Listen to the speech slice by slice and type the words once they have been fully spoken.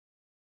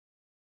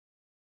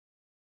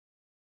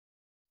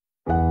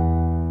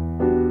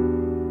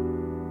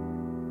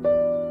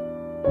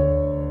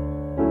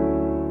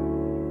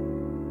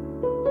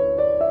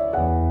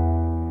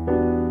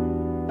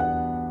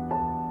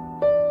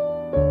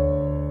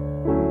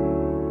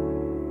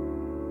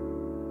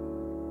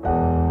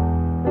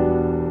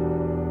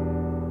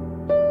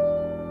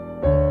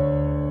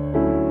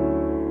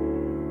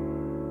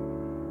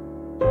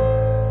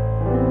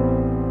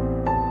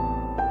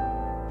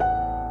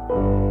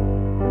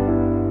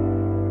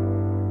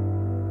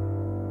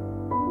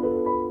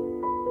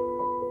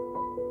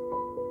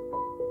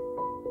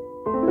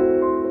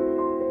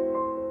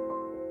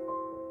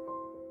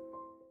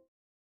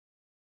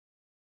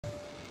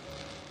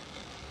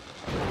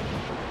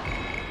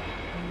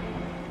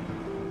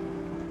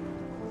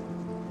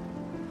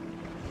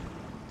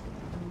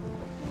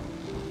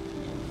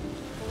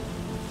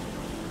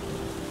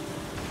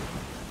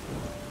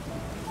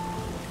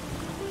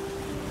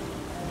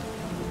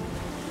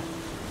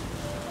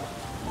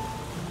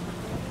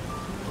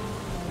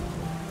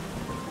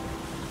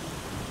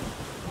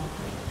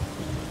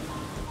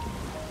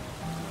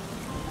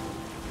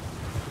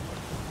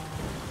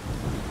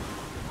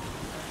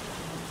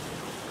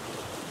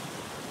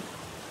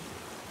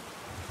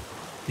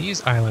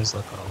These islands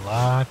look a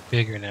lot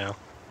bigger now.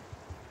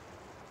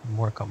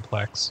 More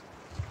complex.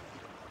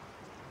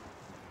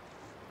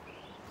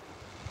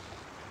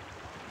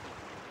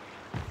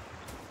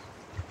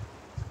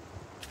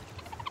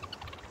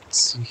 Let's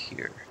see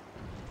here.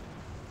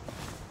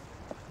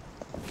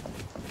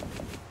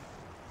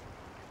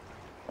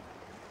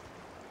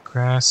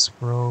 Grass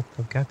rope.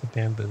 I've got the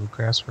bamboo,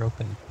 grass rope,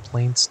 and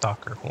plain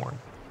stalker horn.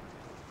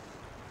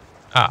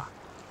 Ah,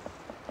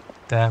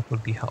 that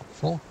would be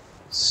helpful.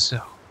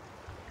 So,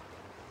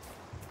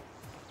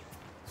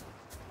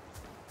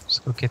 let's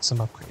go get some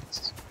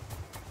upgrades.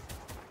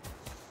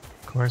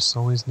 Of course,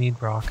 always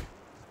need rock.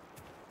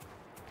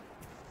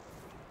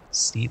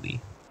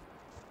 Sealy.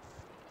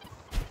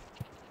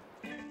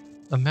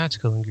 A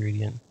magical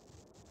ingredient.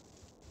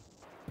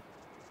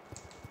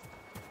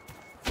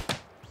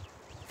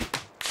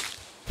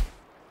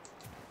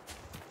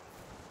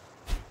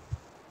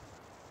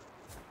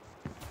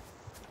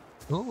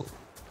 Oh,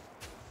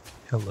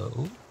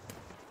 hello.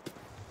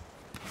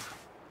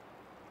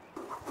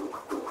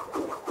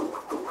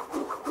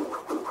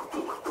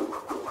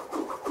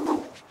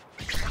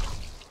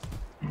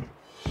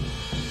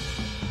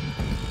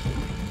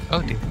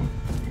 Oh dear.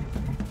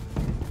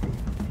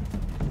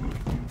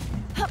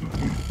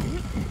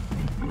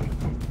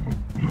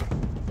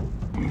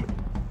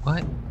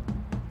 What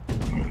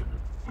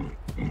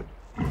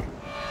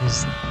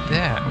is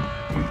that?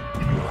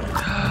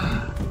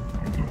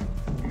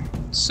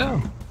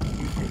 So,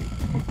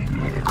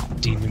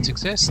 demons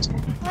exist.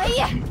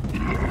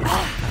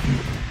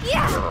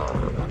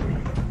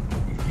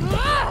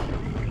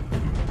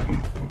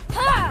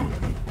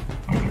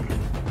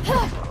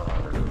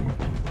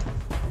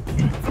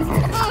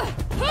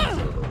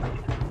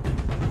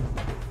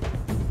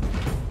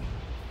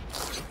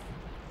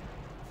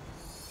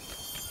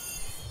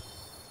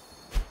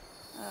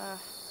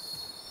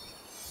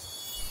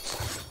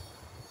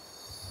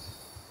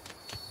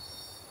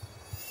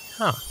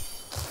 Huh.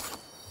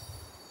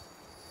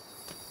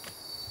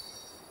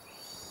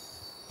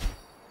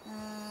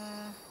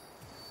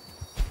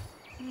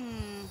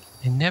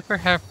 I never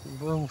have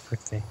room for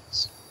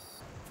things.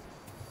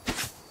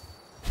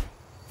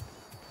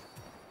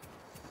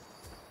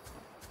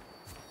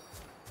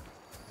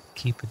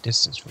 Keep a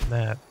distance from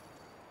that.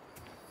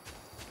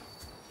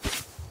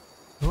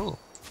 Oh,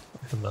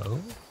 hello.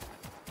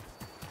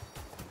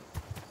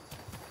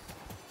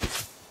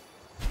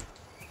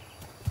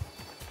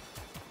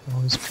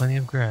 Always plenty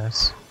of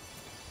grass.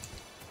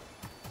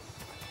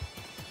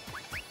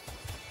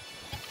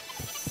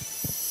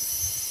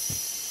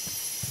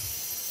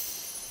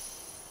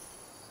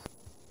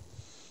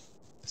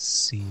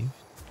 Sieve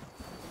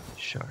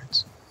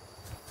shards.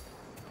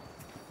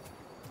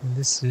 And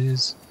this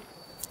is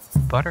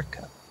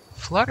Buttercup.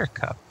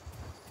 Fluttercup.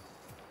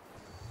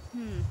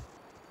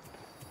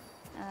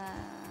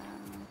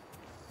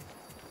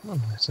 Well,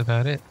 that's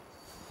about it.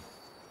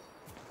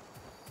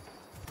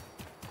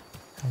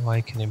 How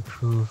I can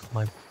improve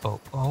my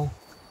boat. Oh,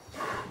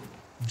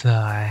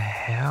 the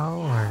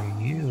hell are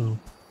you?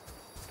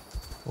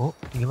 Oh,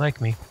 you like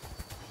me.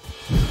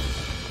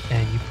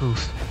 And you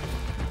poof.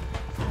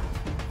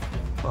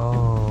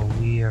 Oh,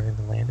 we are in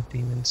the land of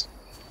demons.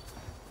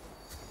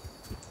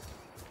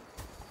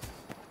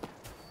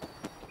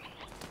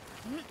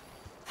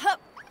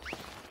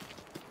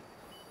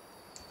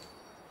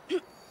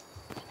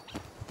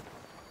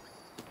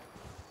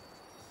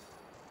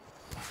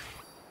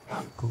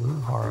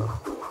 Glue horror.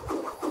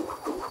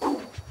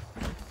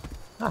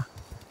 Ah.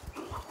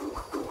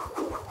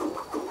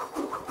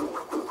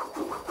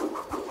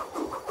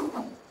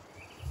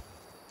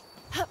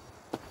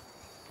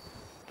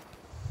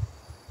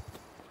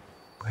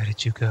 Where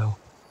did you go?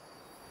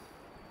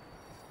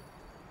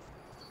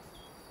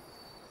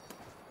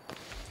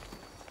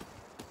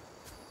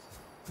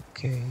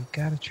 Okay,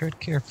 gotta tread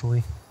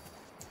carefully.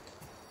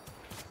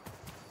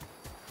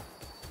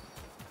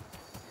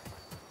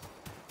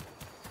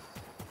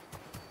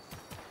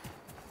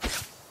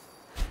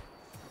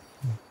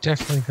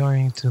 Definitely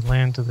going to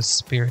land of the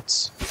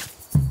spirits.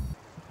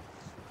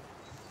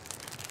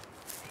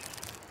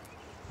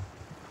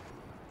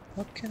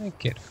 What can I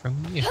get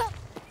from you?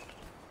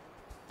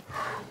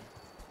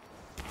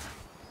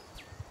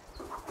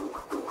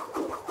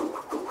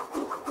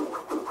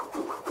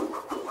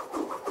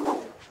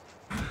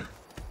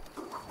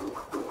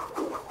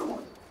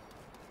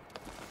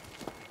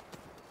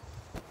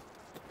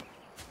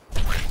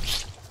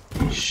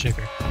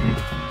 Sugar.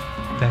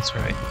 That's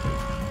right.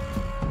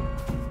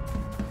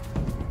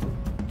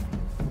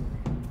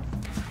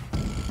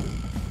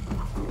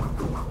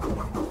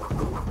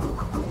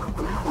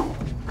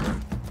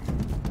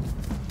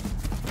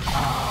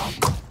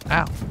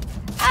 Ow.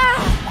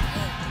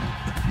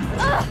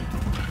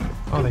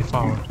 Oh, they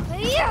followed.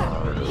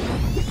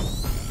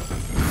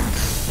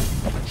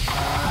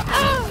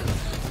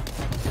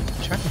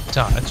 Try to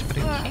dodge, but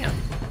it can't.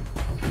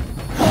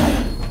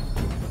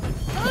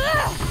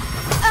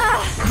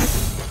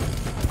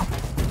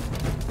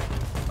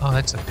 Oh,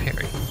 that's a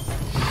parry.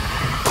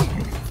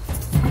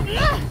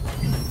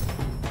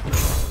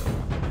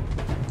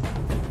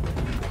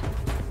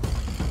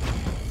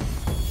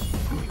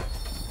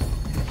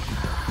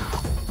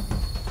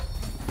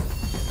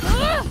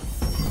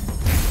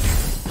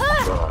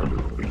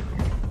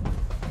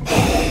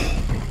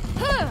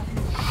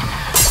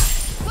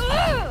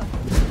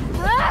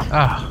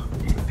 Ah,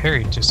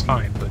 parried just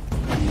fine, but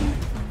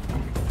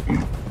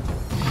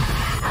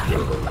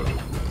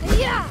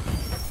Yeah.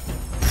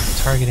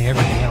 targeting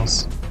everything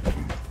else.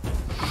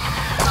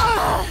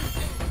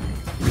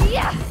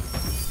 Yeah.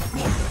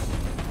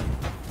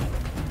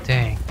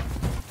 Dang.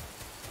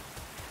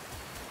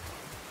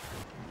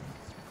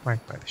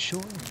 Right by the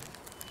shore.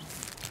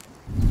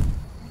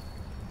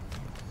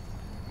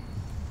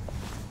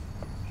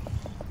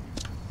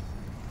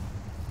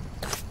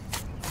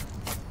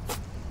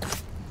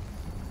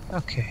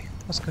 Okay,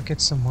 let's go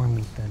get some more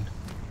meat then.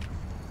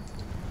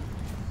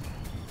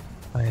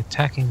 By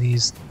attacking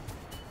these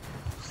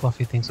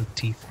fluffy things with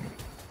teeth.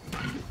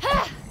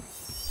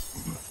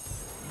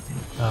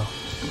 Oh.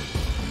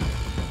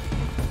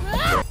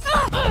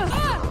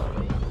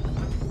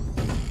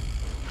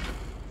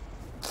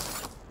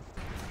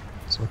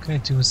 So what can I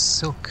do with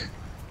silk?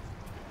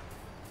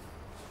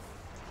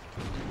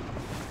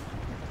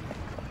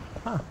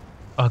 Huh.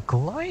 A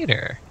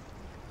glider?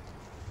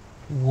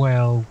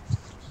 Well,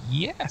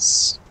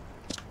 yes.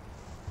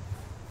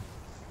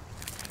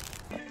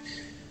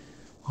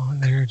 On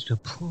there to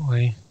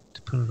deploy,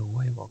 to put it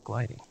away while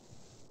gliding.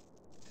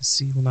 The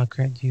sea will not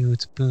grant you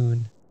its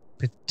boon.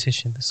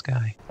 Petition the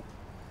sky.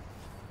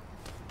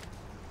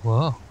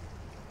 Whoa.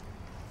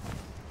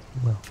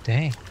 Well,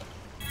 dang.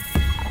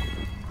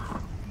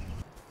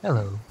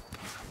 Hello.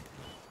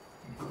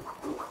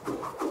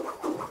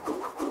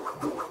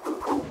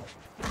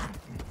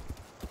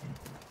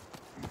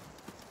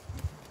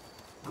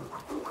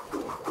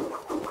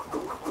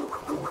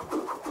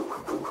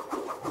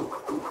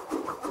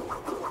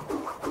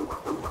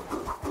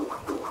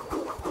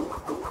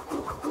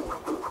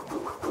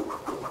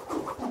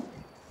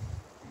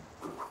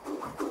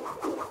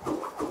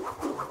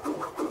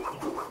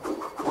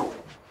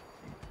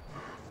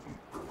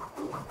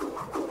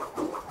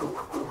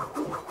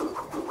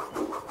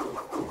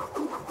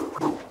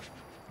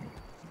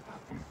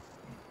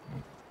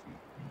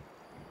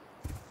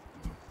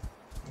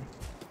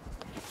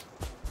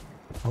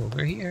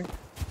 Over here.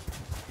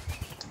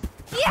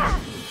 Yeah.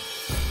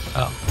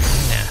 Oh,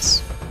 an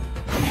ass.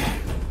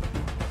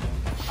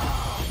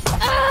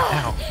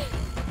 Ow.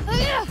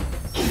 Yeah.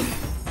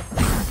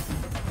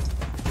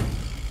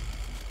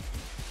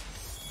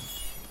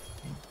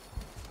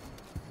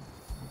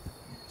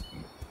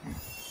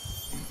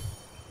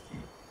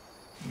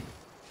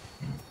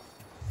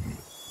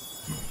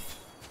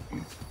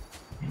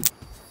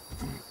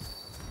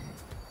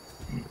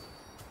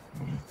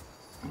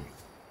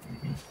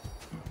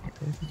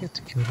 Did I forget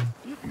to kill them?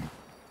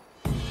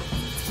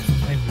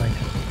 I might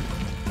have.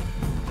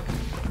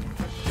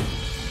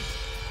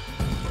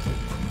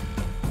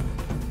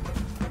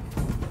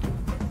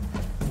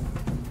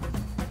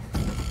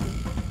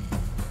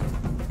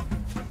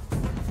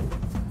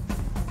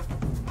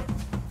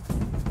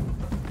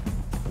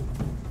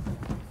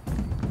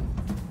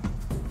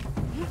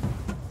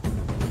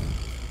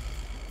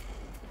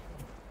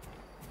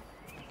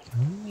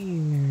 Come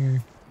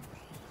here.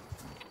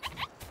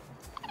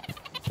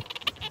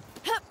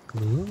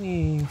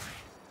 Gloomy.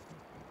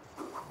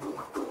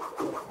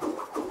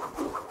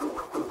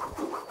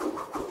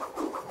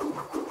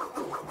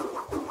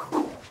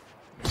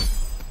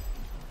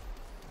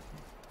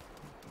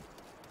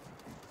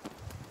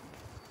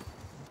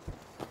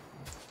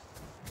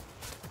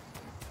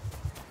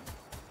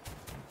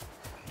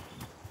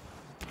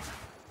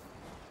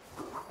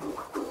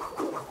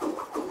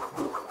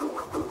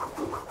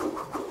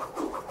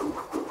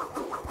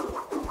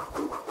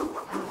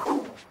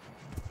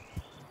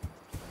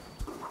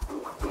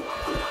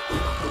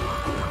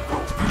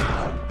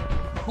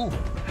 Ooh.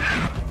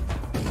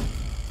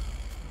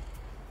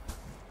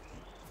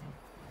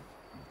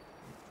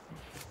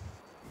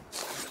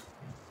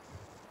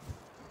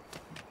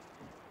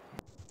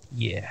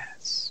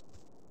 Yes.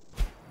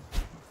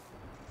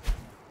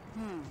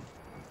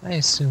 I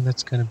assume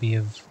that's going to be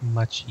of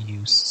much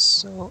use,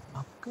 so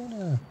I'm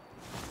gonna...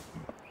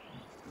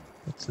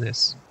 What's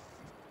this?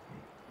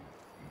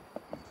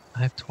 I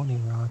have 20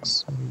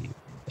 rocks. What are you?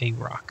 A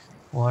rock.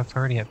 Well, I've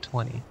already have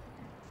 20.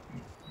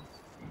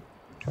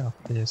 Drop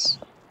this.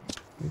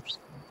 Oops.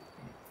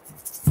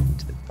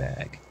 Into the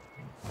bag.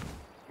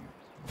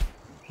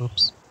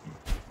 Oops.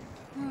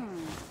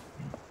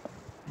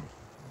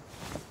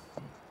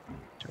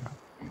 Drop.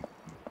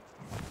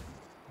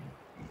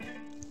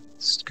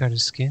 Scarred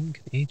skin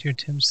can aid your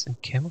attempts in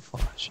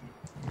camouflage.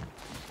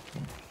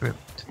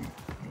 Brilliant.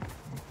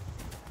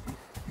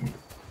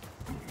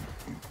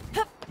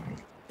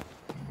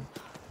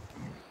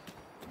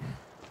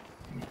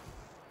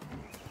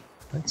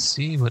 Let's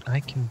see what I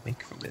can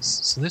make from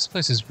this. So this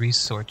place is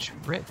resource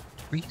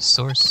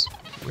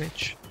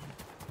rich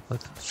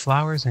with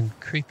flowers and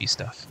creepy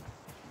stuff.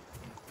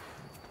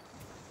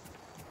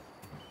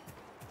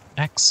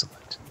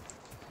 Excellent.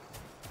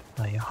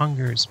 My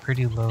hunger is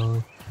pretty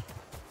low.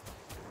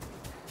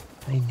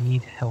 I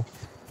need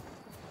health.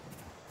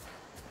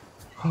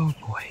 Oh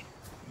boy.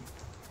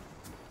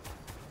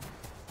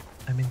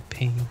 I'm in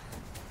pain.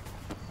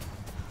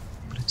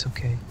 But it's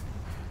okay.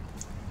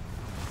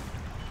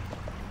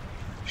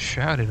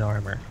 Shrouded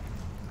armor.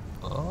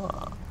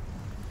 Oh.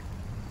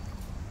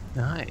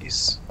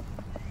 Nice.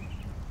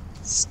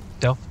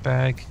 Stealth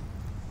bag,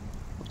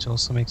 which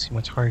also makes you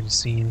much harder to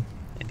see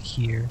and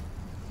hear.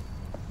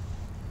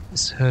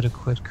 This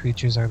hood-equipped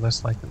creatures are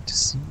less likely to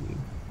see you.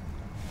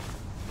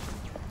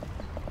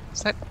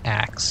 Is that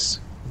axe?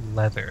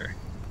 Leather.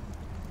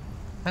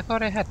 I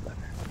thought I had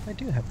leather. I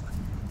do have leather,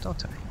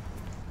 don't I?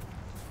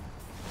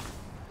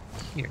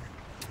 Here.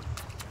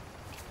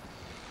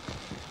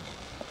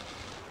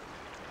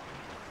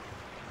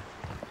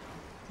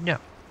 No,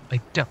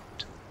 I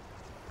don't.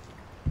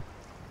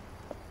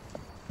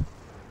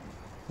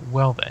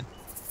 Well then.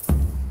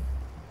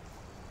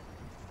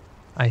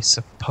 I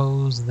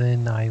suppose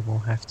then I will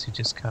have to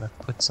just kind of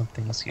put some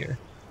things here.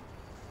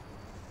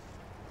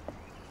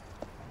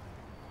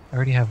 I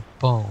already have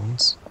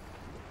bones.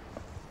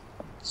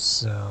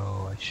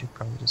 So I should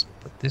probably just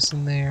put this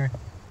in there.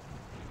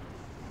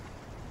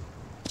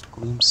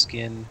 Gloom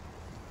skin.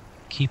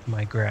 Keep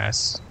my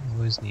grass. I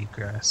always need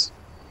grass.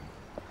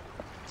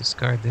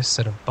 Discard this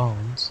set of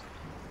bones.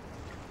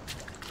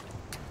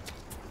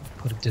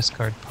 Put a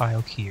discard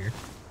pile here.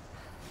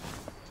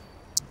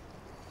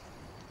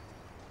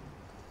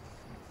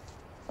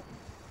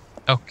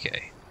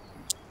 Okay.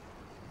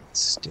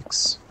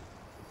 Sticks.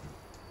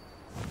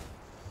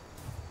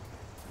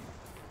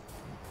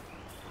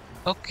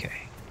 Okay.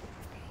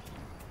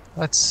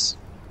 Let's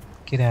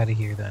get out of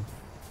here then.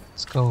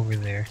 Let's go over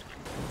there.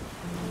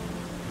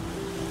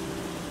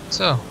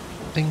 So,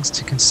 things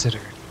to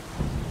consider.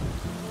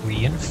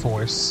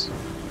 Reinforce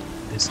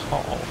this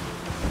hall.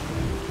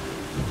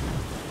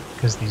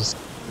 Because these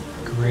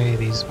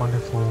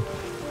wonderful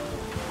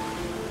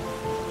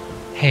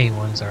hay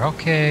ones are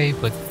okay,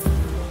 but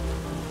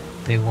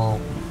they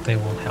won't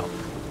help.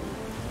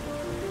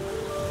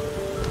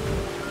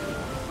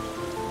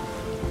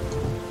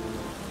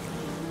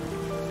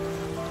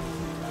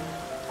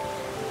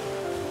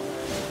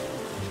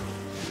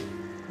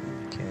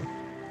 Okay.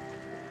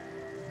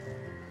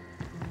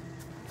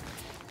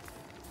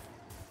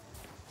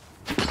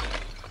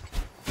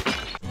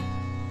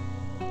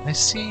 I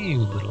see you,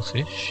 little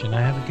fish, and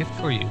I have a gift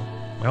for you.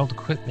 My old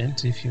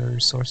equipment, if you're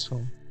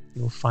resourceful.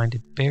 You will find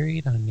it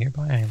buried on a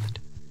nearby island.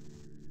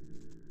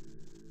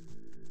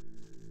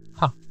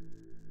 Huh.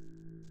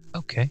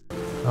 Okay.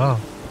 Oh.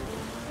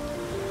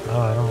 Oh,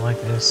 I don't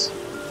like this.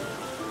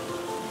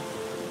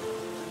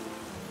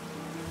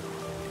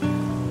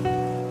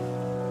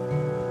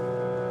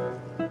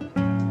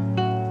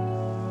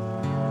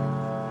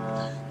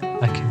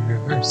 I can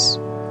reverse.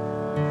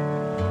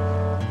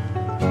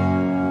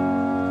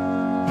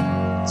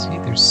 See,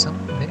 there's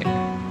someone there.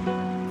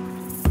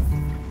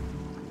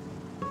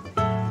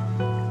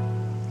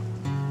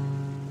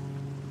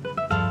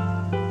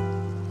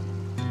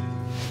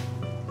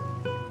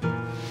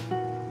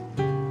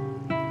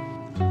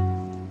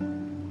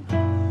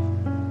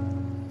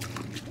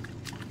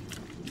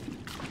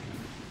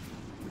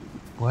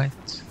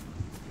 What?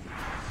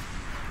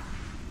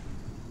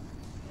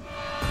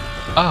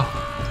 Oh,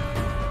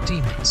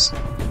 demons.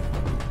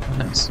 Oh,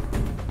 nice.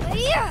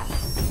 Yeah.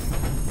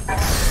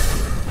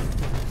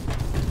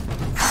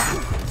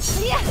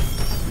 Yeah.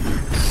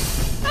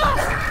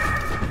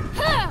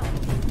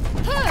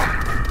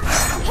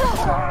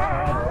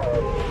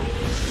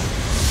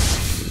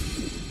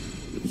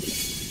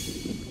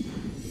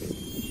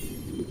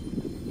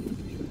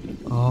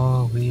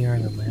 Oh, we are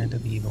in the land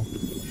of evil.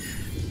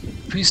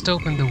 The priest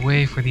opened the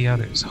way for the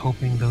others,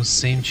 hoping those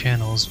same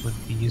channels would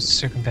be used to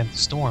circumvent the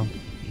storm.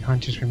 The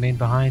hunters remained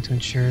behind to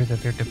ensure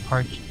that their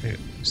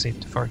safe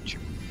departure.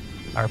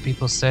 Our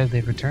people said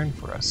they'd return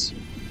for us.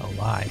 A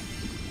lie.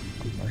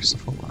 A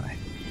merciful lie.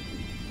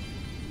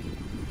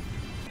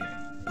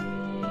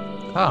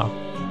 Oh,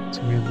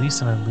 to release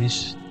and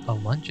unleash a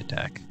lunge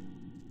attack.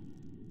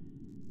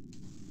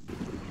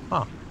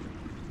 Huh.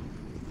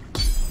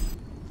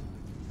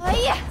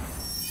 Yeah.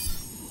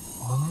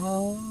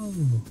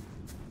 Oh.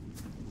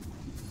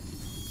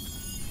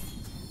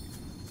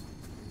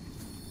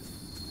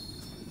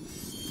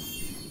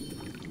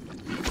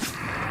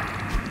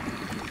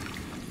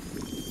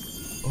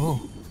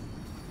 Oh.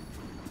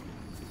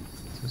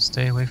 So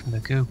stay away from the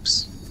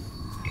goops.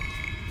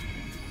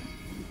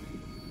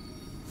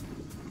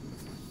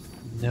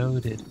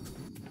 Noted.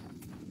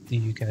 Do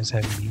you guys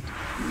have meat?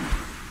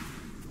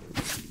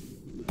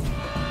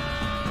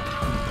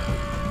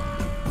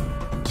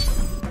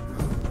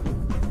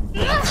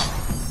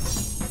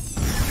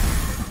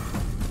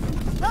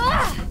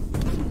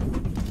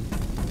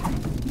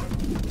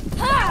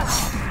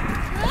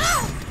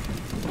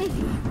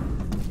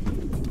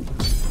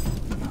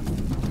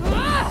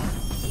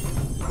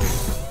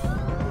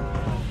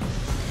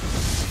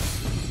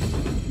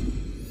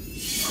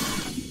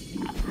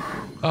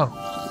 Oh.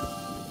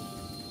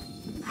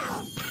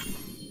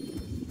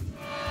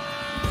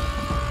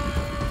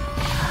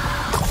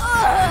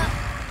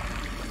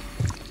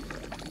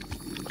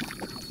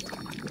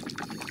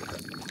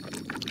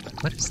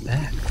 What is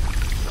that?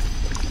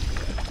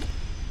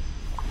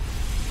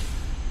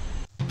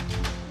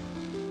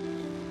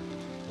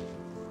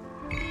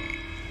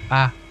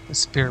 Ah. The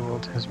spirit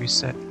world has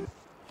reset.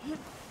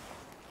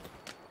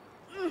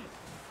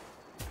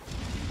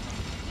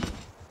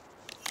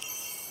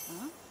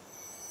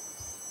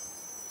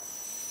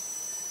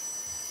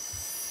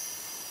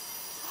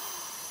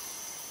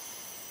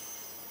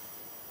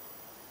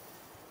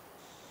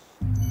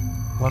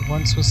 What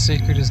once was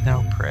sacred is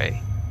now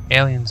prey.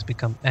 Aliens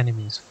become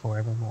enemies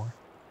forevermore.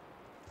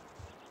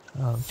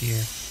 Oh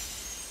dear.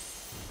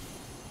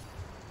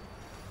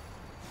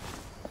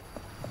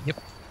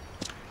 Yep.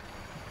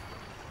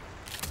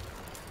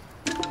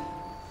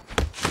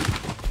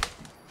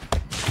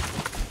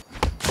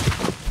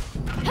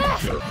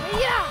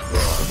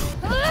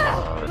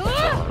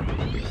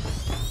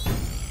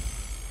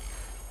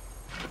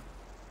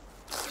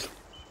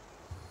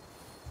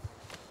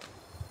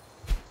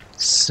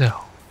 So,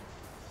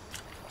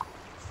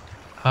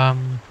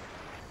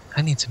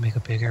 I need to make a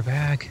bigger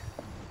bag.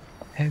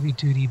 Heavy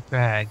duty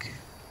bag.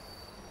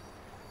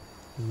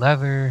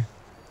 Leather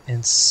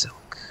and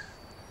silk.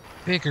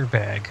 Bigger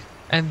bag.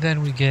 And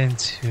then we get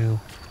into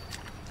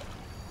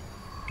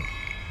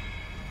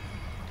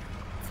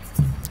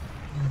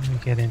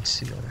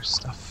the other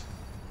stuff.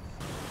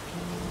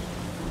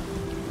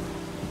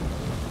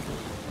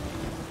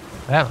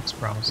 That looks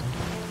promising.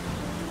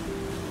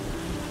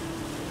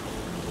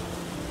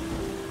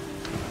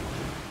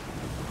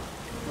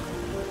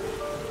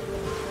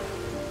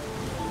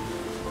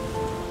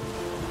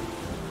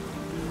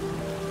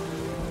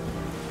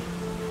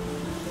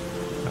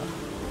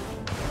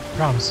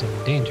 Promising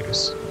and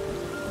dangerous.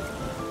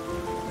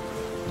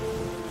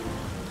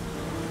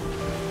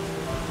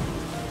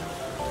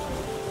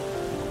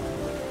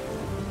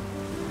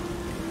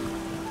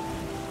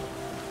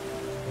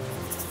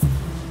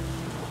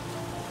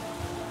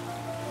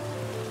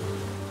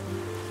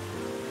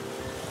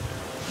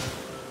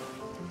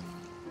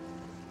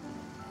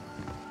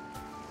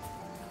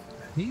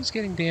 Are these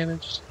getting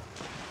damaged?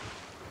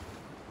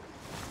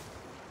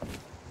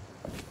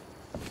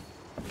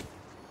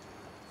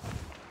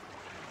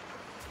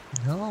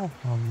 No,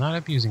 I'm not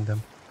abusing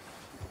them.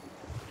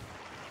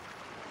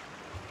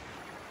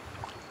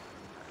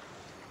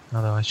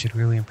 Although I should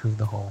really improve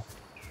the hull.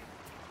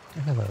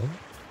 Oh, hello.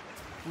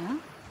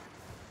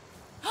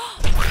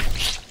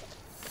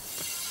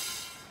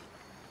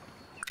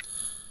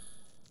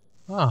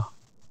 Oh,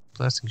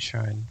 blessing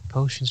shrine.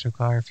 Potions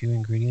require few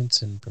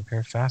ingredients and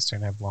prepare faster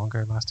and have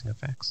longer lasting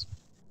effects.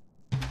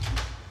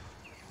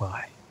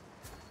 Why?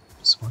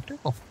 It's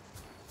wonderful.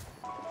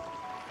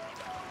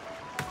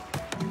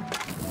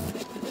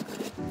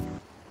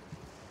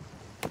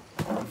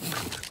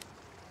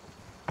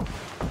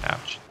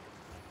 Ouch.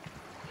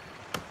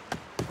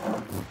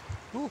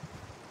 Ooh.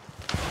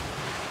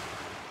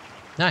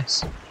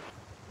 Nice.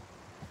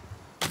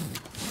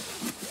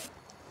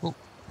 Ooh.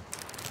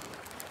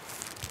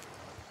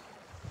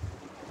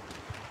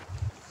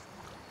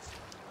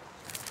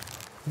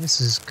 This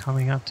is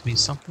coming out to be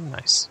something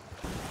nice.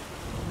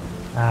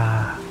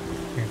 Ah,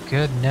 you're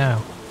good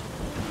now.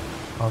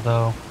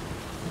 Although,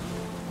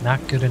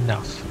 not good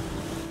enough.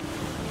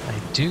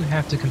 I do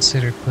have to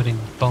consider putting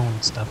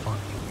bone stuff on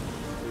you.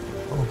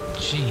 Oh,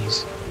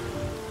 jeez.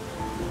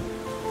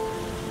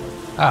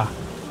 Ah,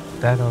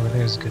 that over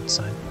there is a good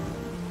sign.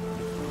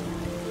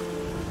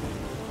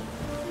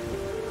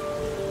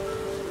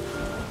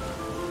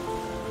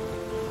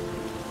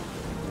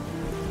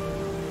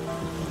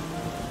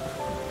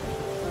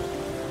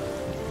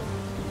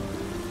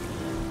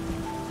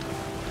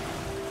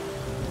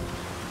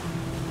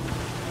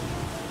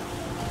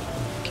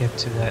 Get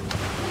to that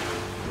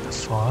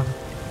fog.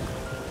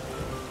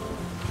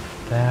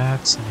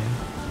 That's new.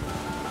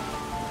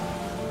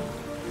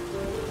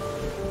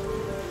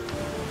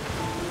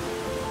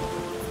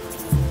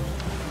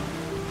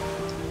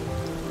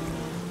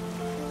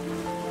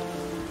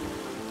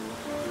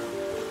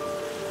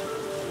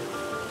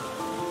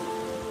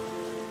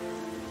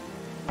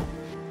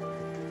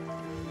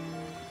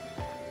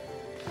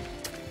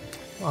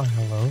 Oh,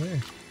 hello there.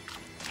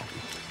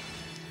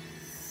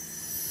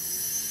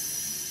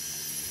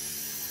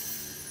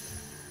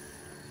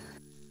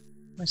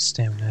 My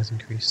stamina has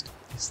increased.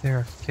 Is there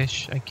a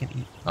fish I can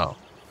eat? Oh.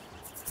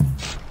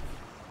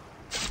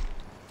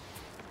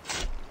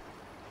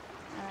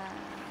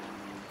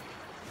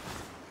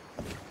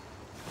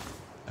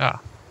 Ah,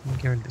 let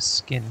me get rid of the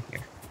skin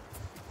here.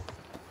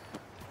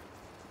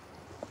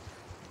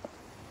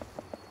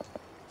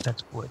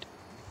 That's wood.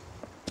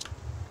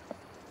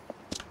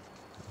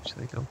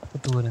 Actually, go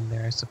put the wood in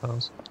there, I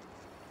suppose.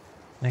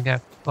 And I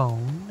got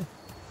bone.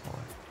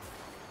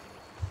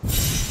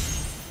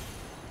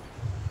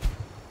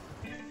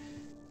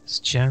 This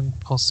gem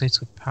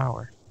pulsates with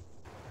power.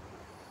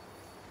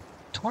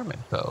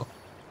 Torment bow.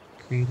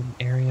 Create an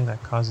area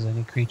that causes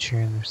any creature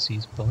and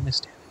receives bonus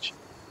damage.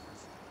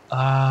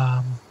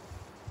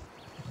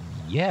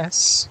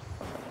 Yes.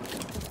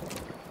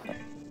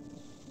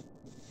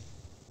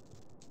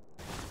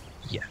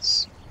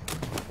 Yes.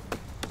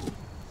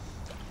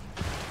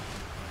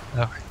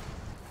 Alright.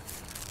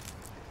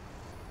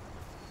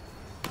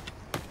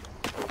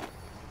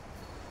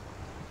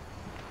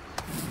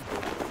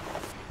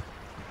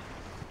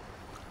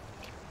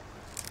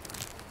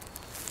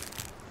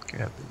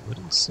 Grab the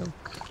wooden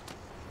silk.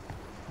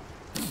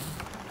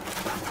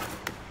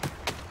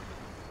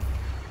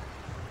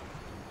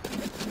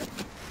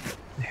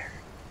 There.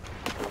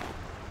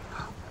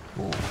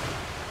 Whoa.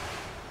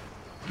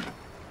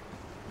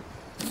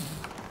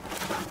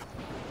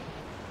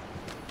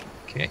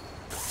 Okay.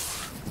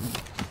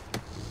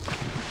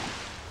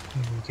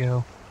 Here we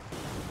go.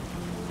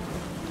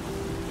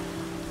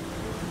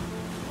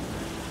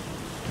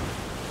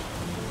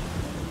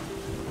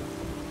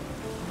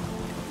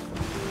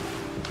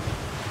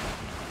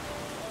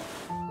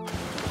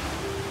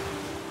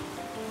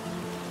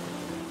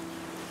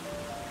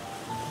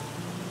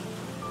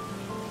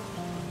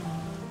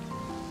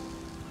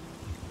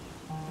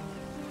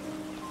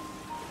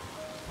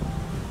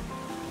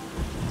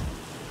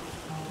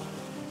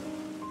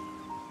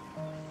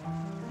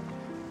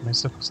 Am I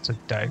supposed to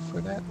die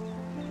for that?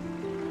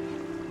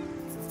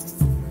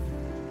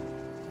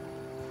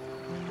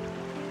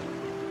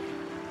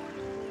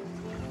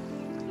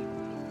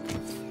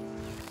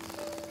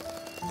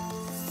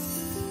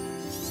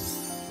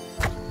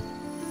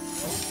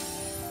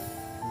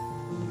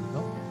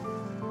 Nope.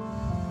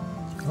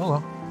 Oh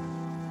well.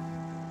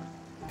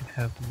 I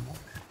have more.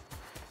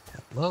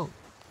 Hello.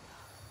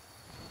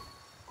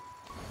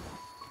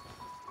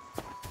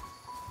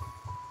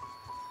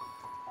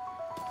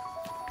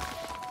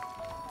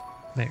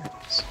 There it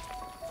is.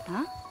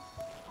 Huh?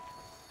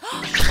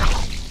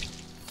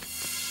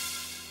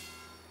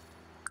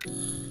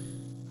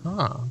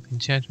 Huh. The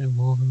enchantment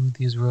woven with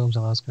these robes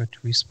allows her to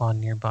respawn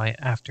nearby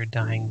after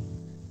dying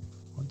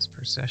once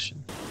per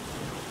session.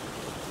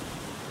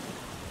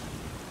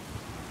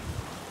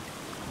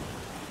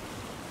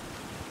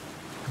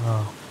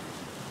 Oh.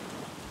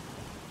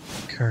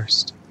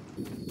 Cursed.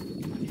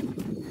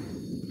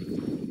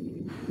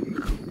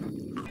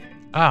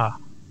 Ah.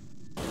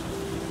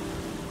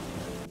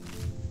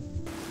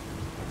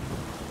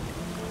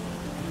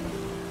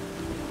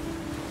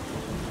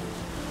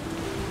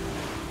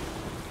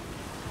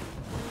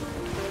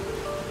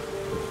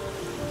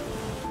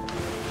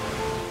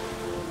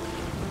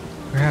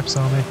 Perhaps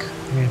I'll make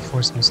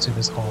reinforcements to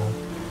this hall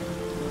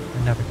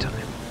another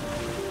time.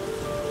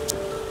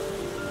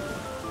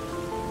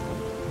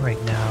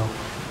 Right now,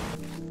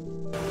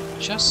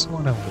 just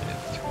want to live.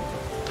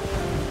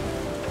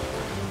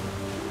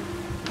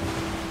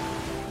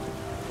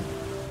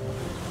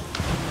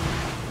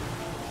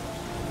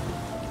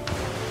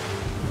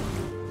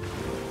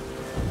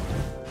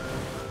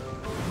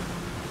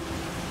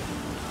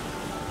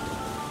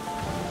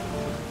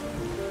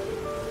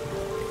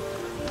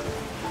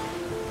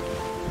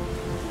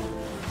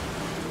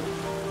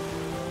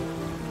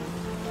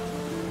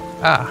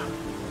 Ah,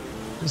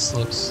 this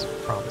looks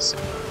promising.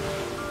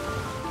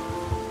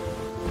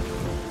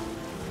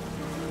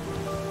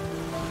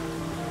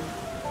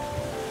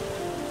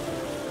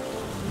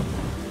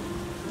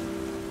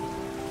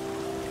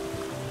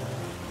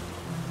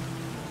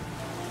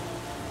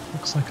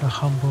 Looks like a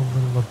humble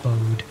little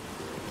abode.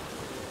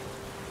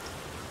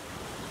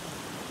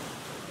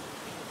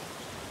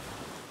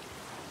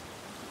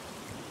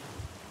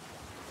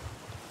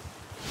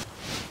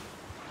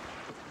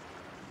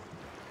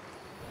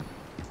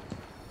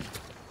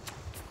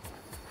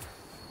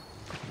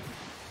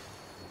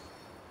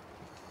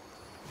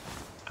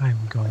 I'm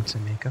going to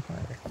make a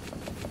fire.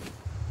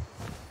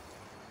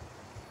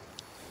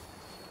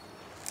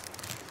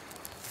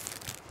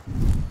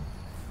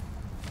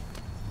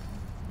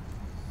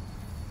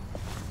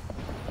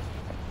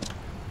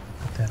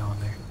 Put that on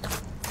there.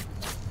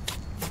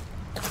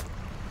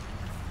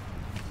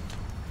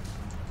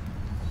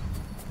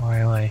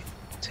 While I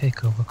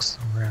take a look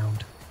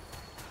around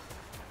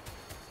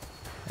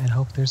and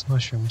hope there's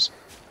mushrooms.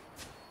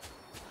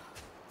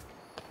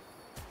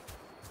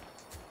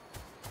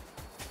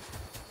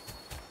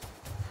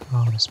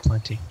 Oh, there's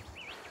plenty.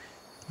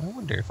 I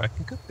wonder if I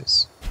can cook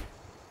this.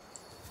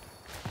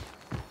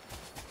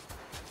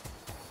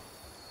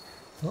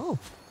 Oh.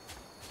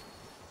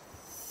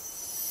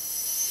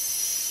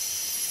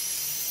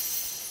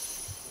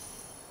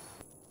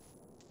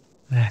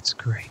 That's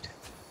great.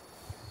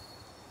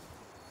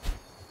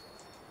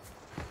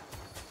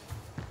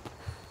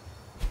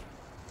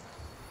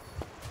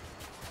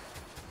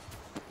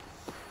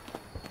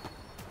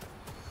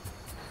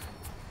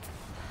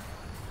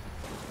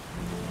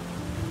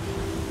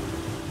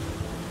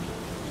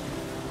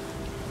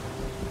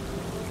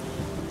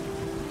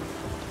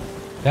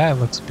 That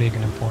looks big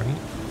and important.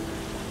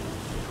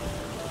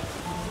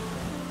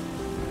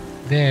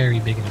 Very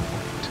big and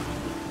important.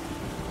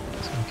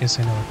 So I guess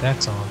I know what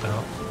that's all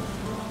about.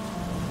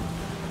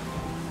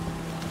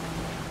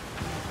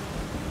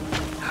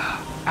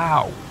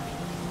 Ow!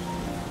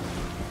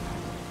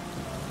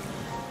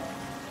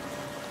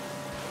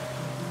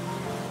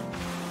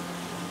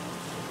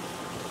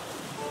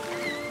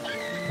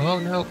 Oh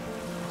no!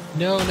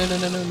 No, no, no,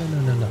 no, no, no,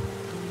 no, no, no.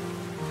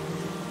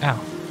 Ow.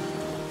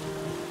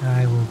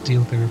 I will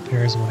deal with the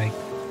repairs when I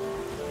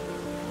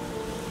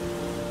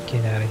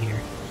get out of here.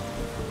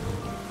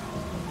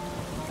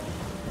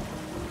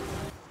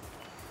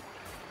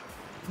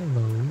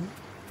 Hello.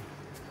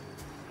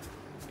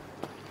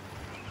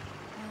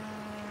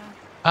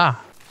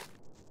 Ah,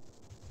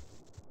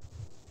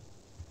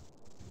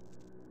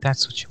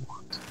 that's what you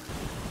want.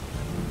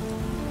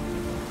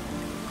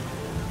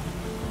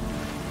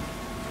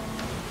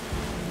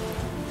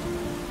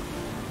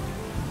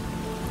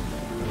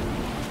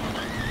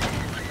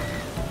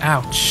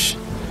 Ouch.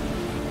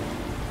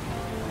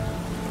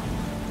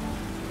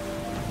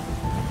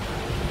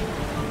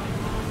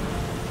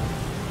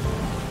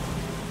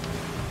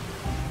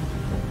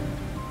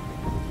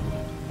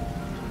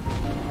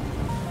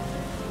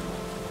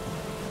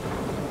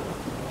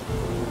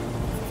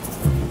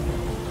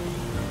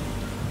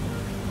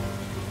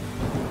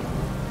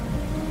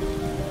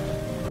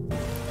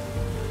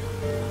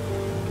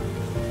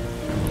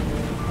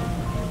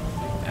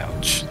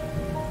 Ouch.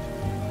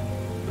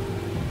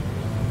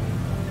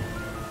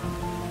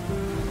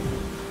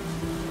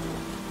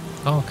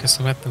 Oh, because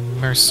I'm at the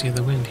mercy of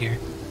the wind here.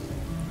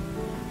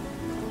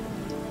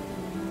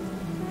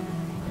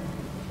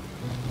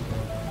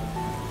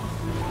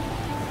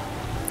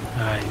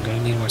 I'm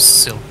gonna need more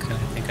silk, and I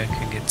think I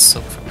can get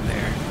silk from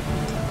there.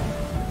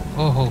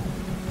 Oh,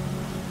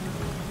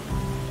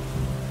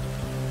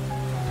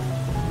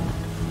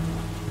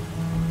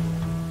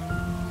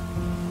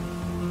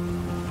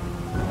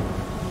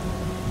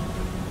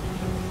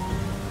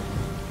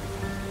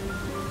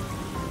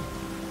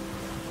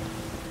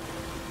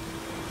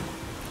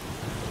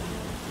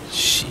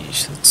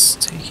 sheesh, let's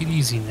take it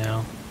easy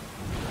now.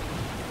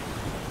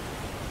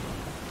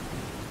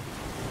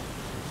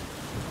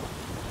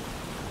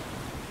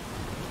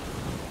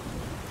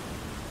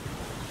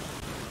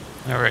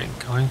 Alright,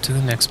 going to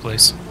the next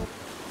place.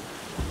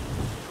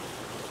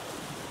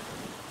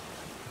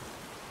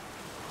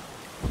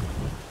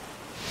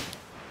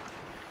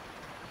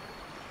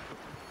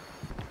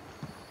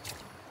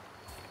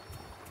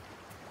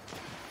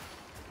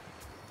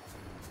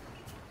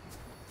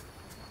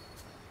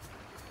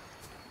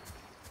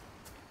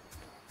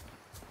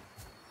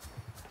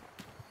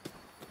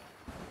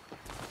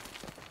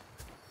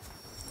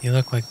 You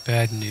look like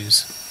bad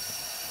news.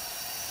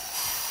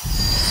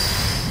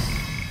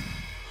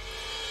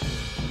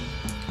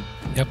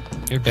 Yep,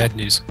 you're bad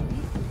news.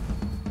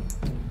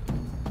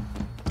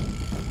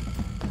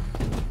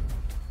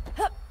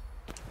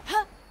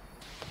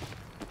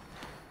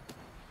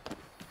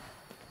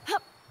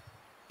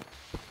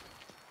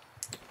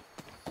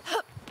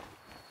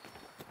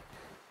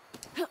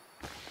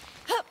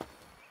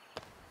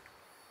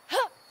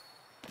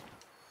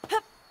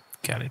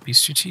 Gotta be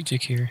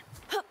strategic here.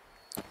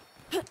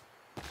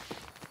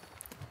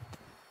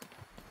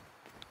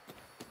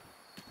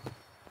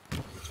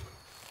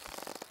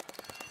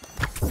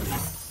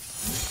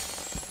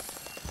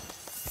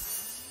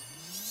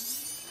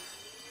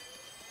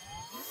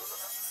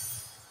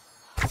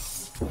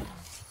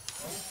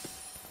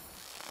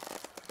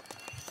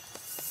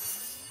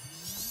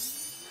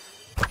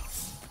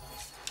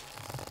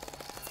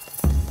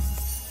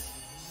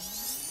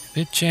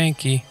 Bit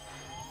janky.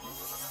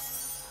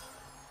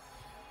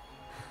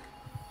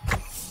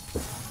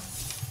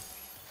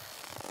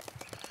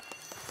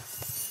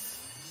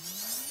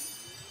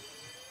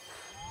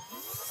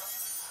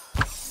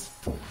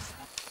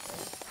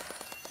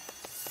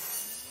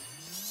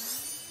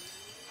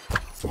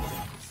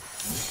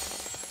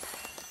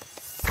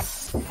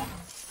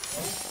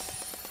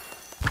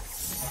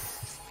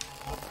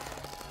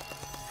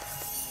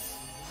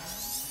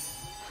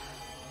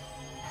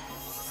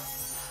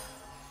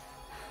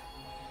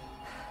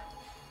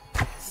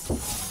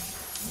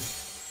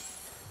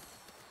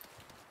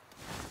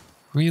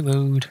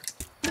 Reload.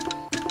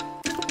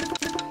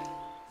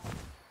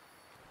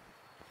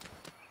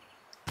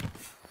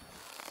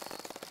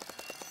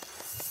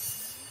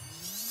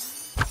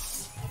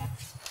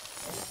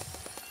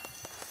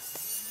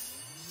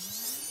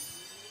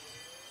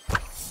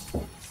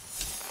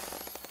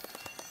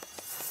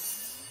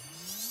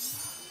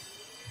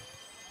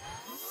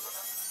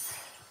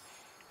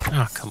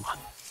 Oh, come on.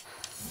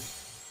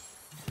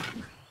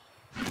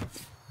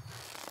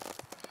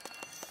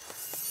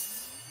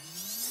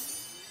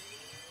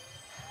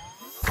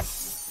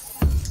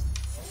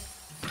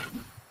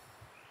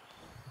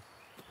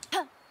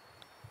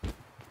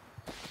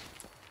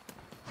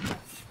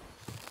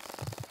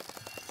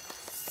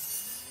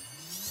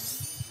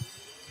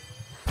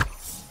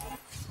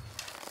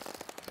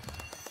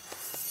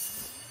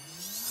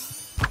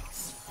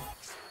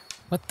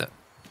 What the?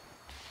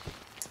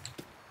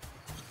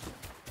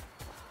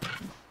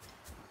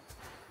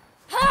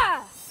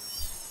 Ha!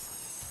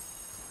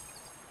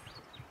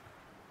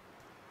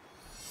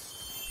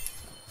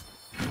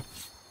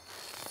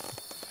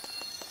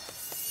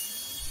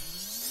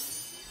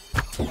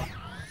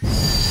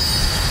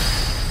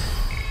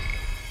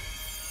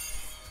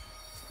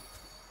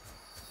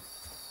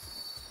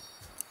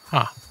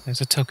 Huh,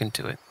 there's a token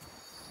to it.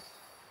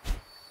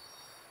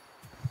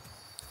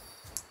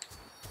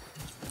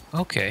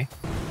 Okay.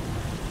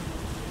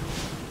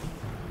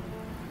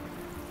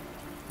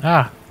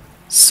 Ah,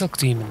 silk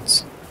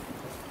demons.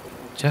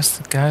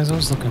 Just the guys I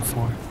was looking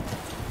for.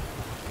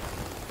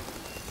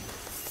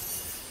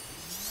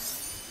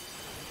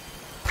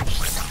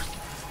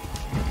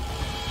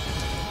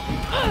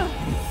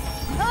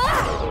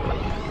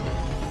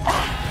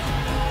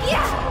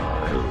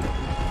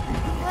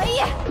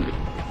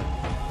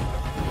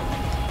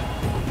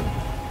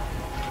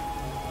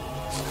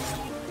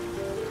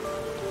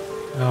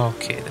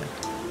 Okay then.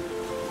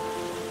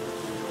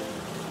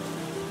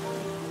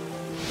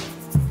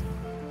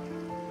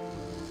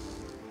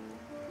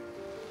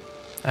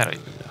 I don't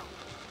even know.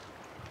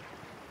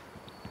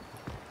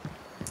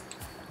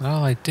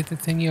 Well, I did the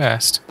thing you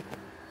asked.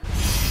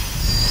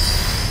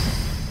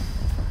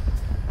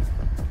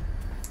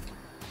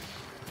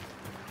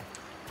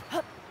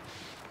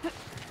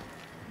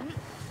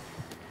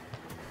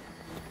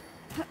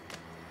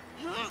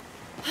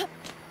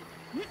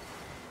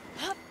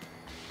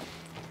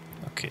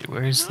 Okay,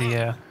 where's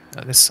the,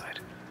 oh, this side.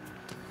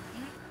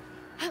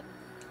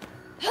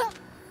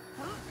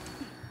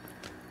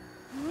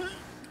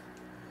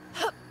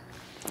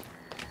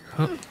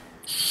 Huh.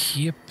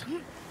 Yep.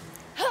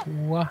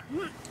 Wa.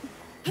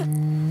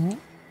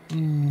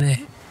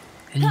 Ne.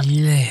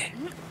 Le.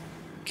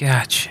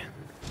 Gotcha.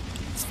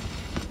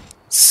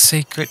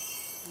 Sacred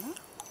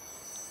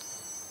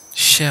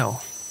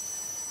shell.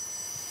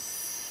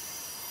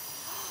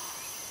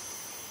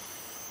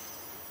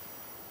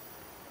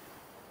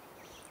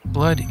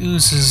 Blood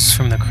oozes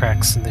from the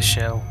cracks in the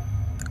shell.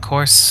 The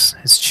course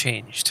has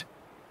changed.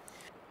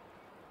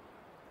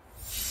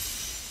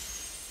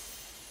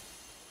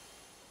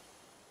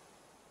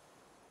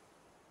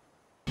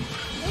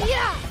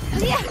 Yeah!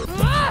 Yeah!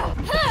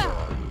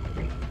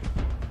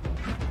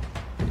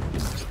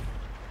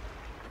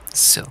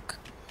 Silk.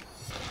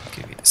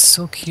 Give you the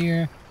silk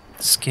here.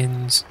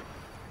 Skins.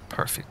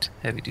 Perfect.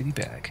 Heavy duty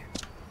bag.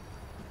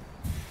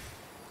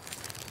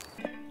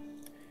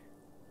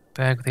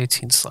 Bag with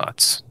 18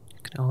 slots.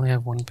 You can only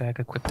have one bag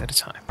equipped at a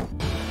time.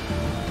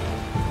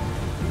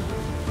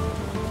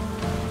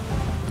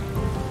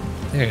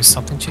 There's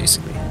something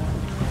chasing me.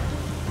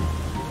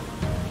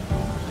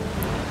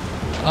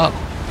 Oh.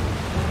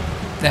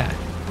 That.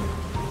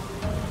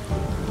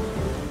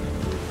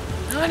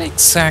 Not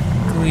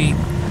exactly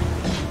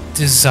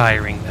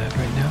desiring that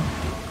right now.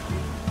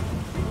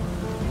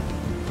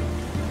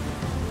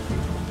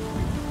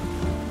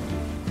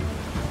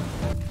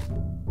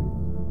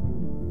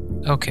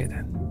 Okay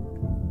then.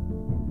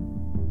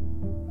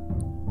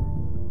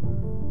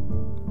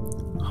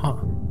 Huh.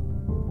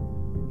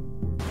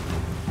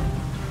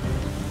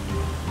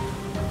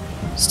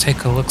 Let's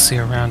take a look-see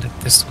around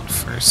at this one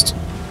first.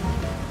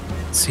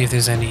 See if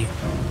there's any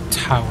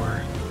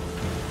tower.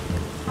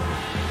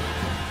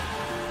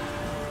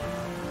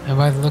 And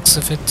by the looks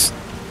of it,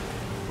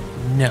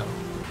 no.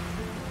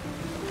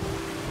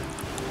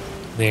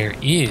 There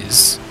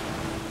is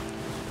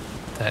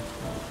that.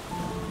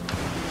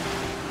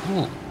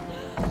 Ooh.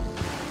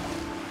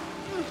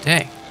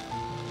 Dang.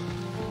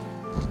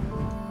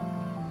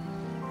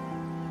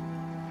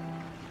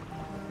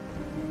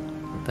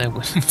 That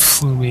one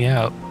flew me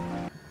out.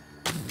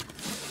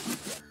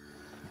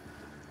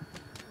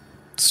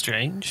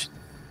 Strange?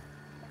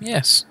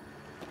 Yes.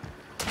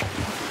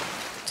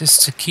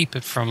 Just to keep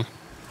it from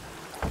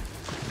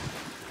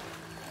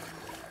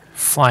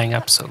flying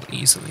up so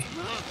easily.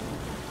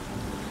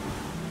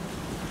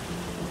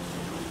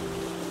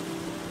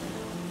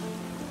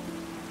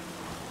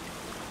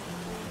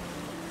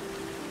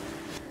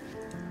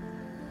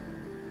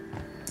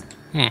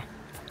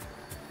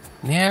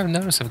 Yeah, I've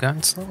noticed I've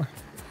gotten slower.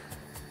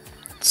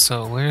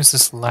 So where's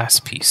this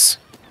last piece?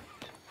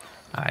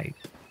 I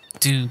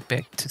do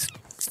beg to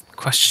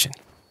question.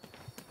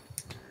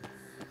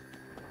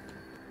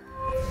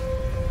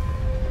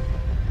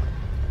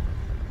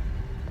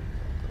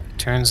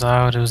 Turns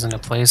out it was in a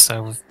place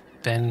I've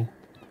been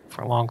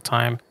for a long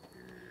time.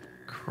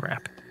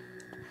 Crap.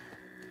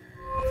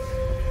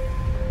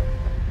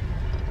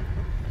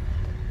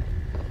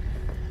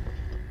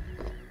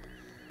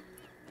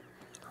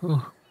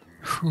 Whew.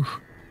 Whew.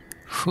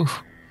 Whew.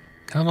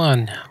 Come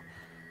on now.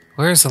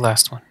 Where's the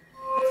last one?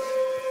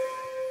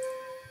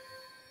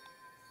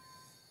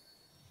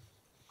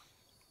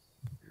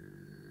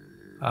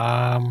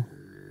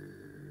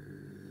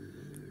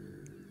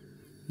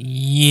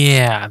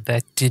 Yeah,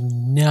 that did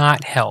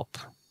not help.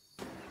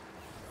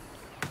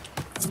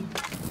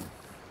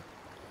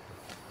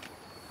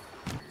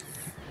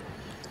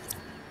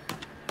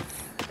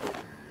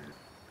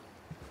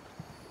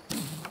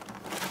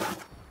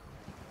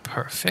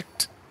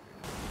 Perfect.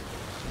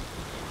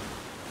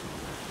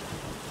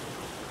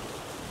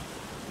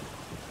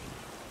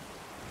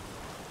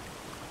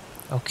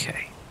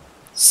 Okay,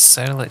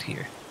 settle it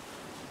here.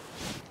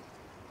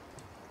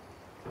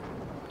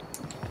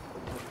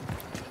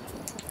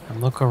 And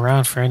look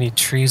around for any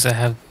trees that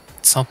have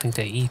something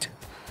to eat.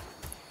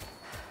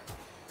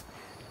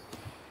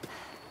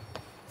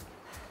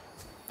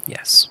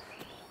 Yes.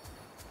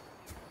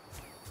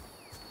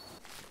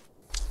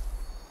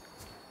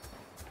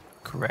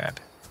 Grab.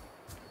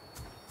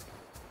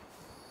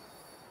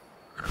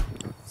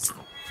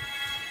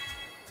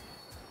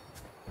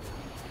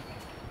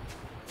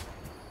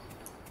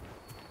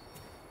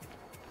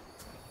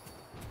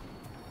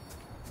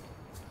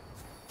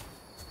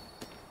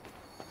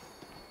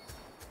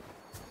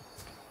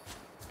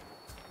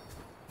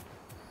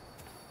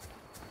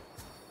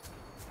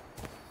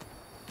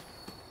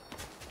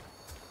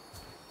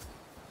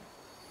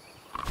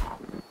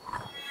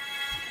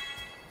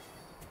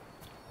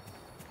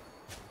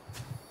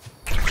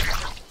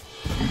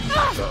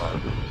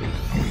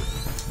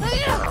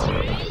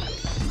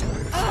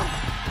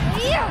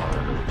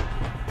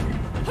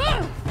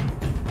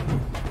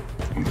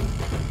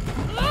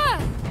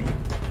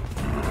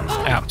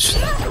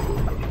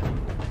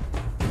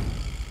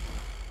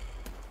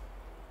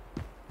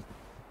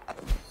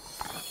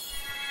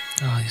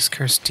 these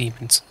cursed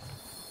demons.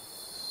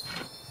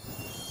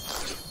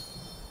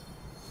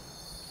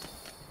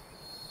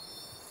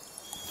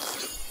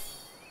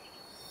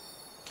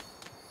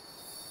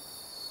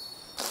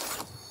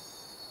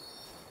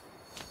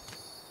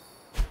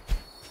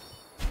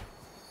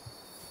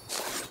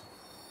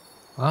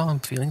 Well, I'm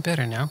feeling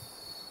better now.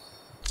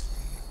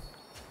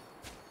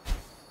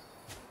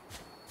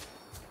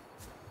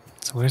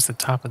 So where's the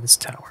top of this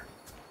tower?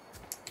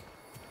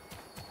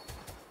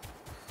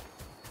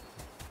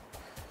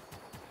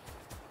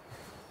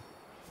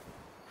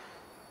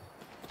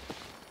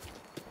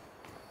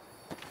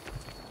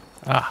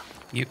 Ah,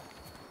 you.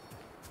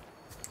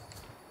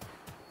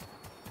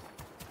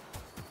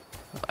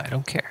 Well, I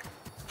don't care.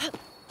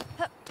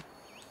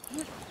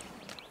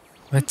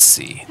 Let's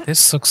see.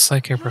 This looks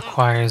like it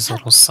requires a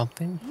little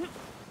something.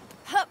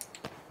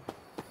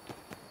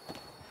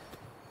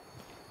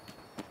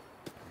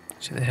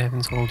 Should the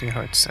heavens hold your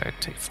heart, sire,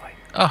 take flight.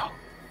 Oh!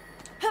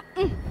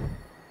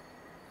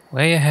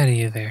 Way ahead of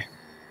you there.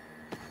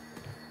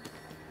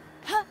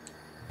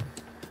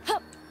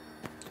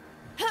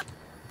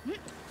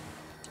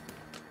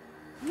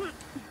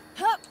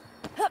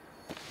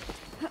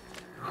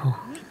 Whew,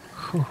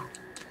 whew.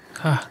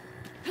 Ha.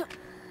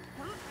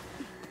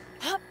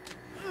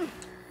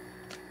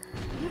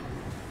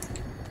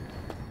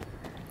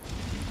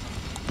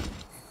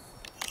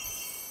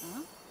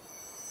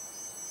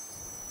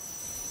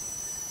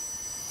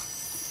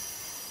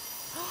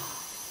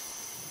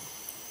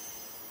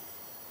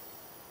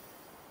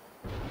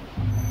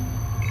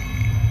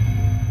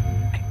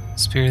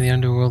 Spirit of the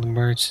underworld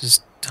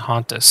emerges to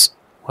haunt us.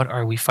 What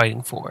are we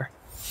fighting for?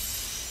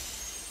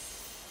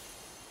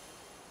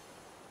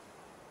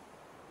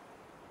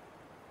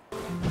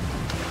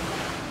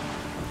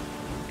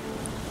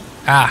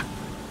 Ah!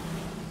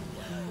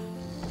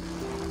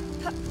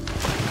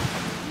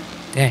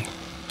 Dang,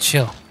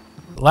 chill.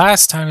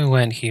 Last time we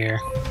went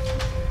here,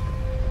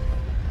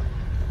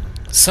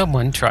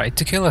 someone tried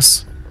to kill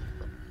us.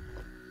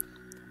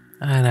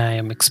 And I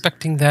am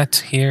expecting that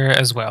here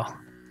as well.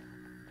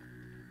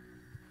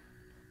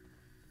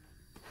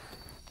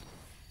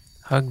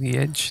 Hug the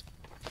edge.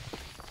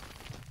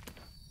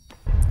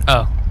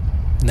 Oh,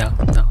 no,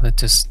 it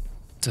just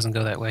doesn't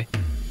go that way.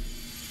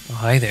 Oh,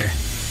 hi there.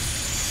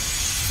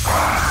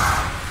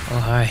 Oh,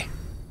 hi.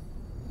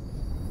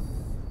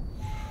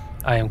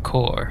 I am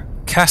Kor,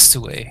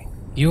 castaway.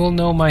 You will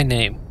know my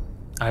name.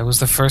 I was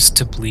the first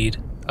to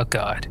bleed a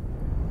god.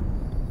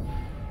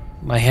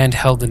 My hand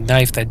held the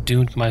knife that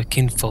doomed my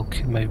kinfolk,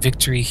 and my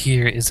victory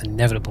here is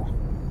inevitable.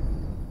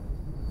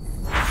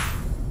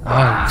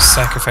 Ah, you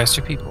sacrificed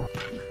your people.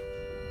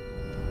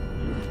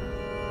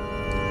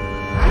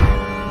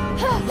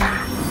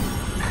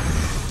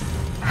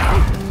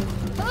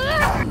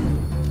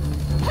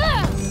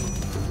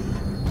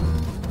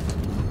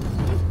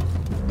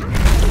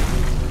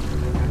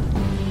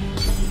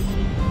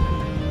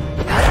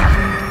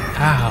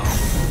 Ow.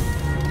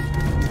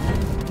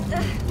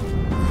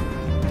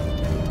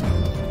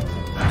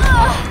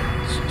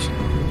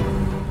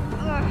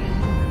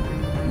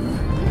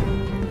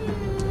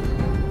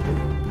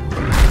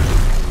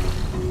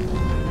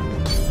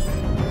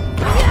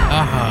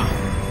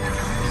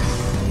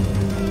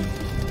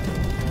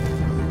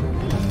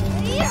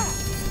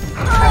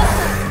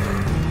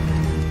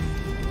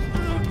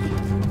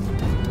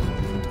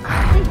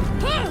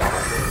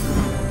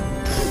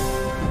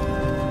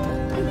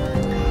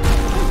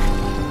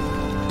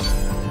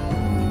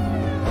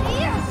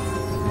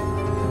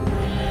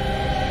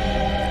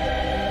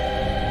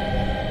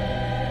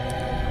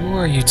 Who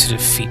are you to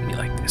defeat me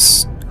like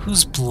this?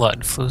 Whose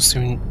blood flows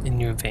through in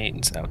your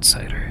veins,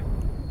 outsider?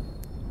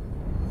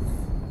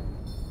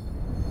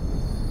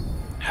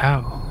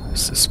 How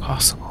is this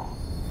possible?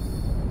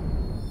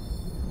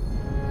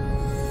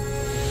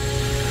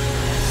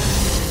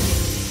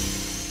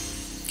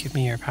 Give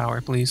me your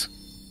power, please.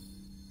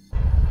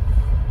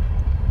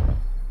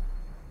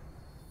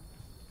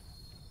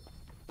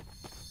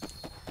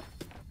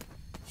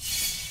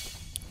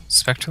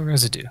 Spectral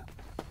residue.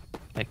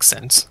 Makes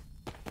sense.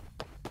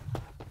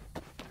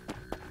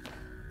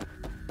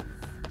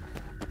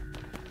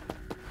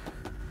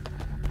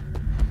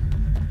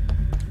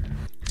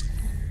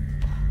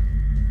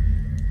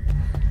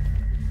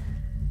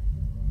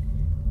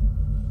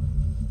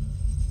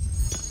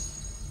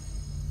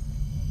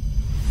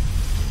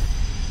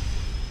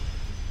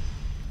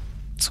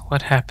 So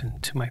what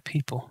happened to my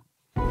people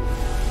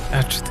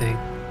after they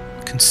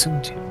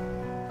consumed you?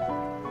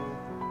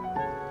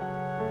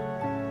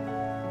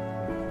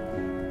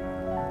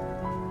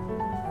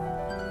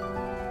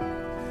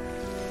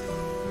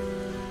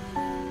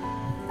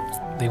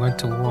 They went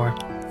to war.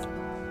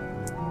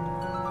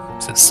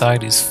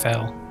 Societies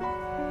fell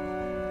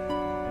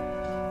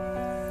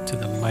to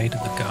the might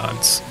of the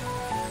gods.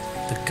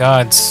 The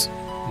gods,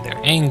 in their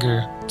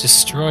anger,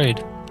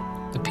 destroyed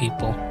the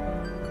people.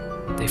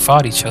 They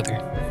fought each other.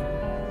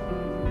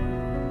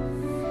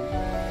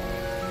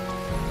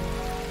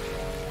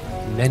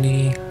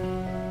 Many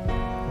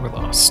were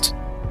lost.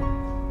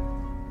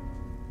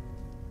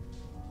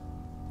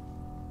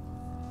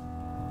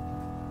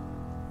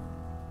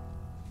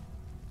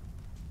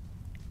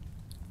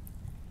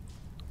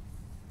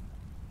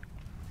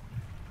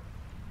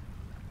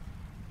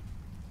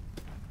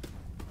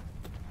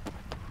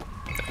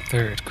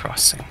 third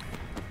crossing.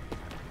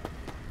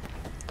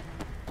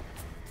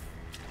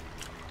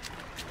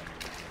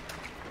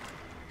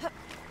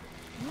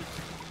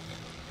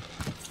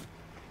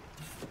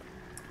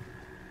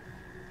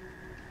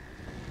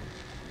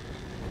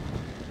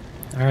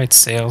 Alright,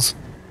 sails.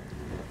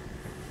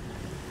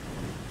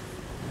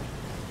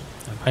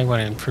 I might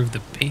want to improve the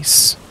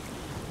pace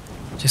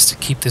just to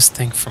keep this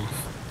thing from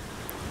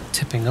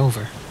tipping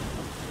over.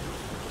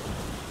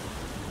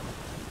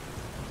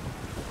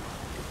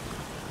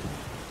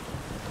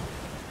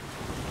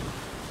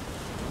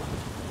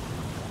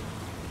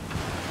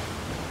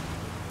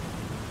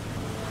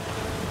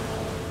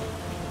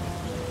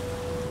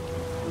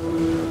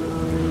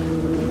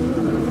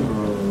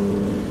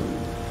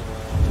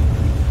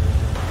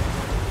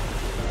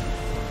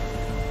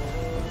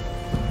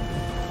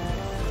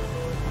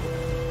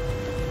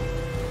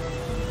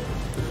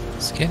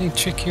 It's getting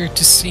trickier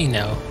to see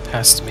now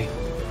past me.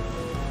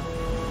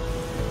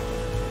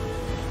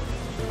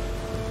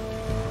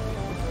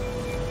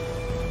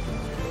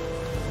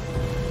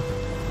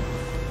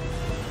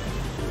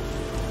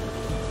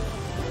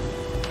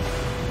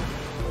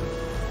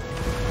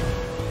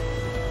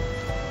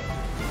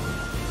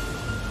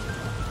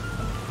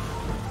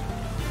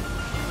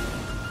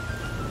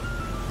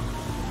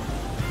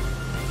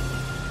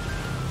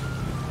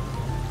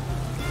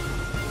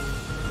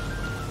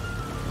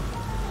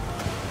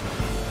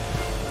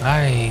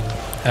 I'm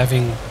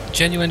having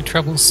genuine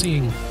trouble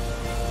seeing.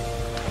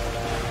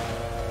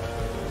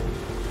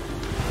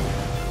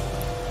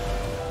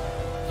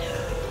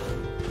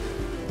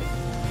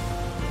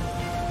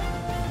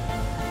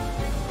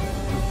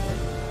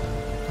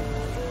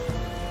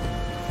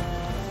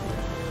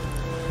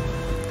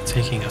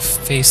 Taking a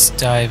face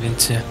dive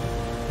into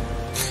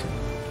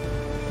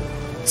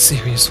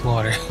serious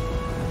water.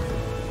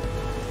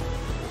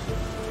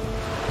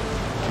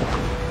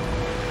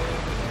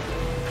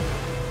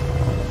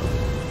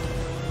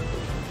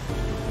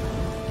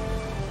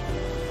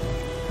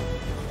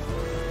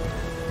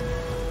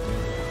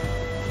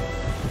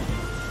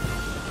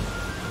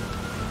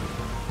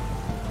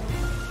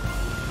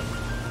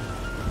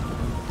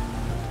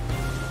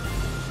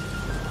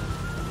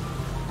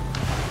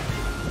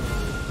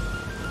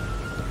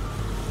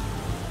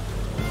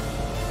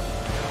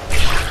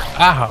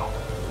 Ow!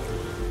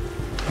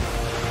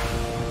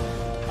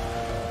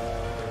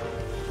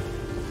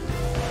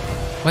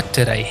 What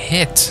did I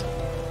hit?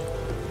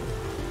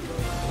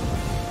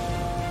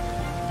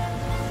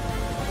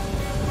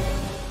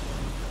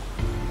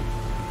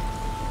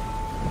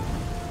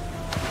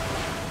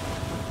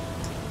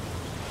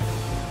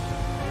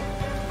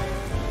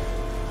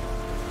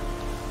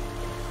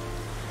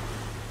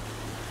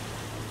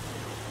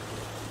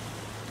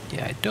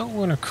 Yeah, I don't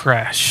want to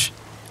crash.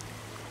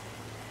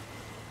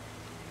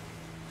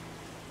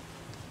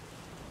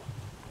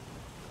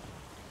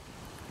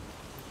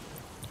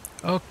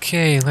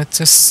 Okay, let's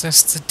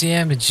assess the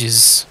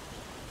damages.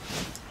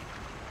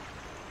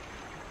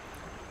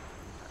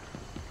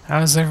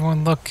 How's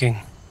everyone looking?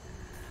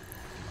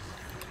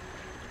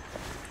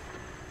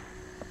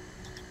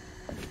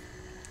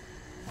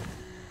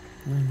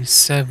 Maybe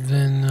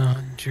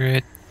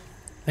 700.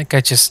 I think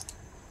I just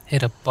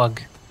hit a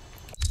bug.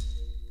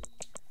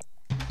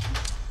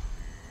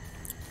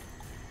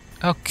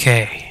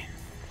 Okay.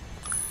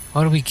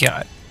 What do we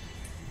got?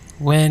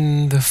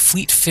 When the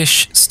fleet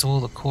fish stole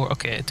the core...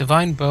 Okay, a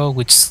divine bow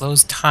which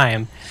slows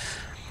time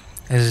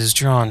as it is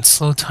drawn.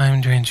 Slow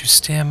time drains your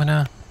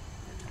stamina.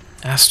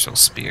 Astral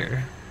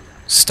spear.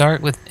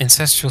 Start with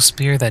ancestral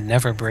spear that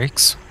never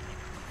breaks.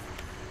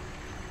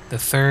 The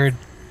third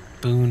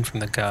boon from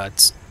the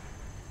gods.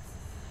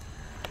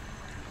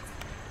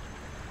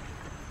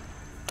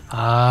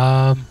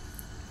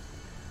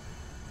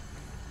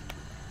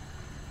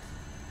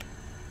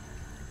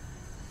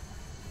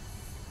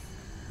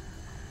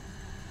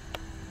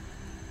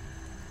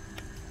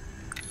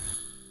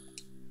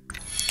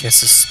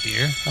 Guess a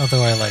spear,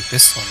 although I like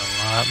this one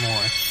a lot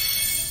more.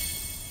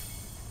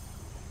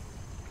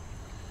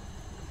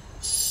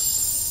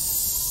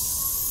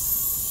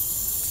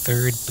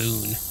 Third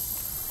boon.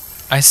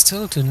 I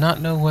still do not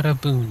know what a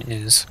boon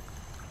is.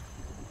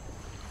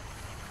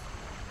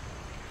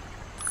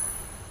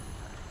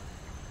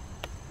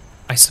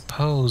 I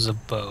suppose a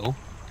bow.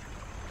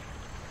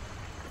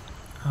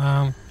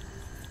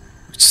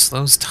 Which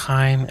slows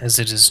time as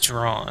it is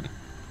drawn.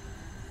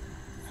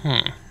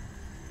 I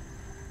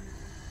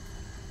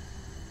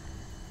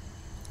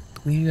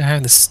believe I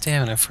have the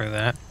stamina for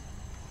that.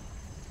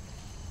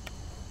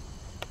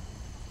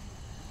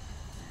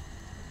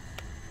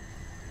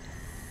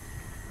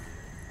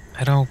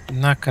 I'm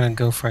not gonna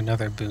go for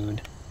another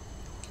boon.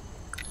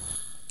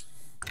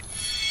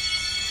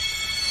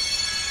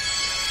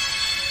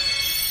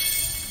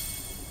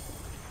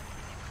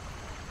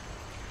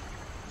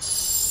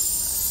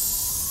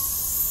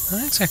 I'm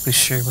not exactly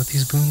sure what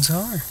these boons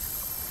are.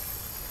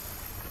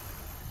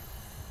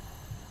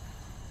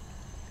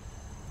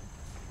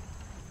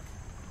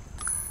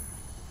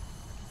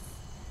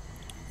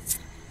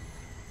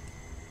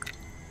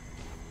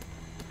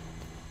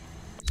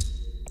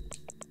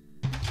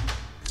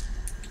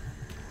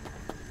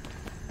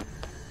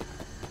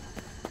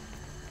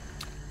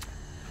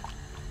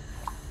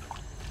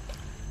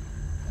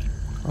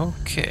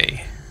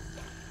 Okay.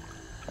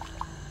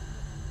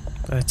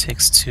 But it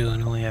takes 2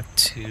 and only have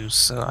 2,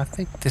 so I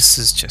think this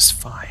is just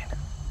fine.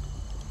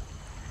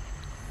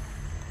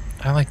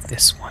 I like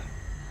this one.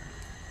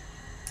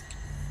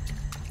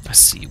 A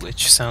sea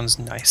witch sounds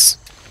nice.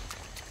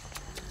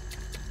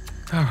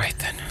 Alright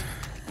then.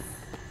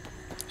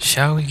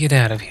 Shall we get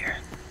out of here?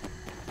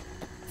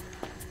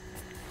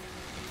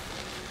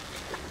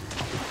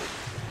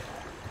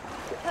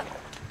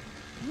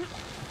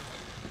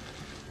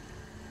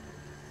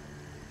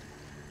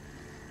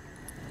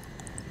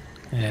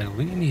 And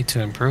we need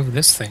to improve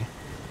this thing.